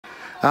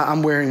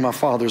I'm wearing my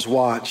father's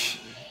watch,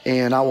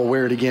 and I will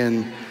wear it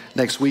again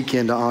next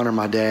weekend to honor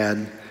my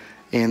dad.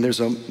 And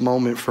there's a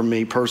moment for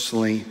me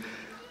personally.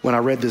 When I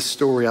read this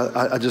story,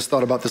 I just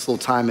thought about this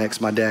little Timex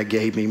my dad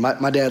gave me.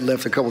 My dad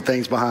left a couple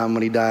things behind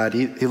when he died.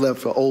 He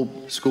left an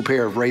old school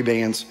pair of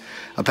Ray-Bans,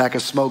 a pack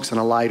of smokes and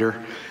a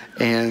lighter,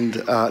 and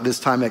this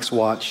Timex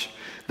watch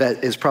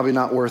that is probably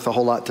not worth a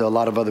whole lot to a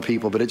lot of other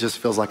people, but it just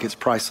feels like it's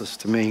priceless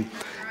to me.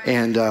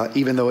 And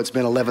even though it's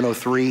been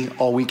 11:03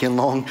 all weekend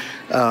long,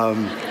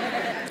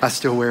 I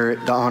still wear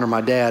it to honor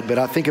my dad. But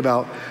I think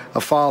about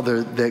a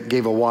father that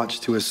gave a watch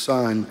to his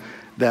son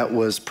that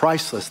was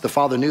priceless. The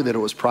father knew that it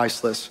was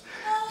priceless,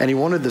 and he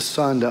wanted the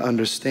son to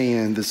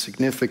understand the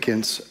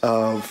significance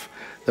of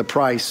the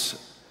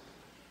price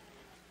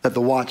that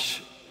the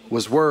watch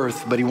was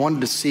worth, but he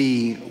wanted to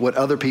see what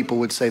other people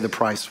would say the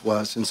price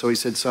was. And so he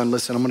said, son,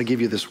 listen, I'm gonna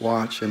give you this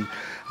watch, and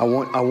I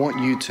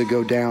want you to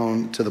go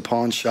down to the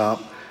pawn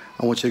shop.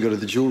 I want you to go to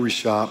the jewelry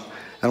shop,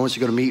 and I want you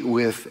to go to meet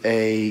with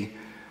a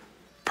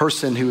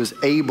person who is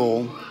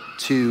able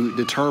to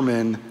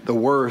determine the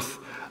worth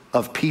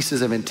of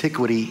pieces of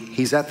antiquity.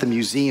 He's at the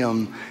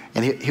museum,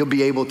 and he'll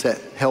be able to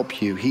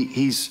help you.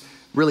 He's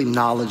really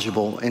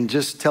knowledgeable, and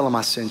just tell him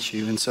I sent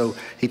you. And so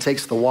he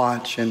takes the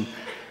watch, and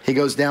he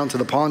goes down to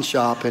the pawn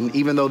shop, and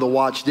even though the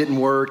watch didn't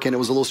work and it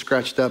was a little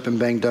scratched up and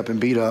banged up and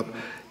beat up,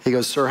 he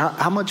goes, sir,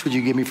 how much would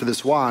you give me for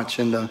this watch?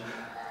 And the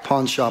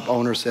pawn shop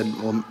owner said,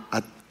 well,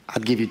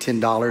 I'd give you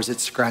 $10.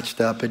 It's scratched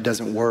up, it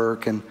doesn't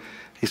work. And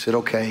he said,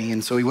 okay.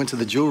 And so he went to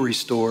the jewelry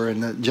store,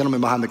 and the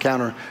gentleman behind the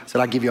counter said,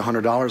 I'll give you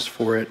 $100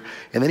 for it.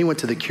 And then he went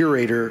to the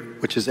curator,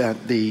 which is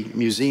at the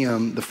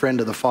museum, the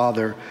friend of the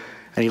father,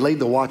 and he laid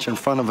the watch in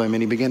front of him,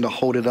 and he began to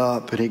hold it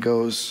up, and he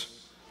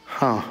goes,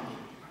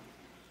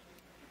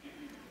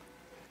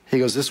 He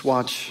goes, this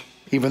watch,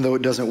 even though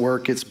it doesn't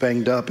work, it's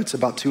banged up, it's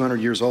about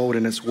 200 years old,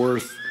 and it's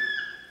worth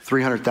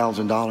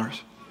 $300,000.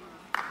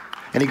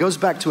 And he goes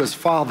back to his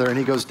father, and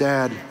he goes,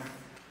 Dad,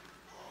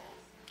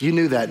 you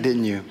knew that,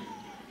 didn't you?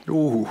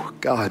 Oh,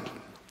 God.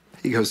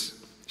 He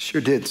goes,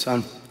 sure did,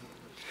 son.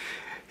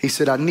 He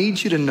said, I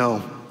need you to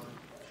know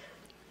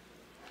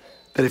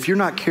that if you're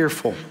not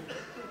careful,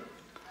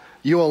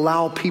 you'll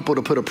allow people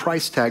to put a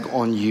price tag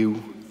on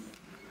you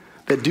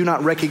that do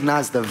not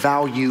recognize the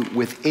value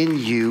within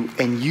you,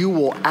 and you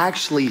will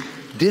actually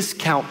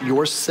discount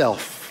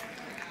yourself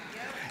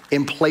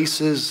in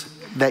places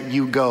that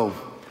you go.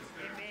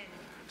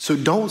 So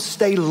don't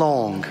stay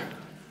long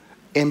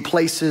in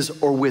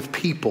places or with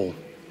people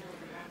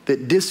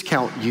that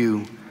discount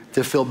you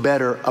to feel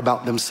better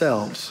about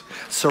themselves.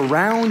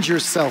 Surround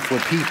yourself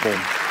with people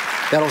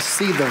that'll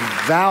see the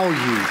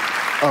value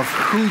of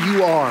who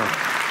you are,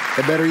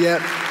 and better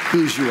yet,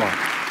 whose you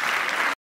are.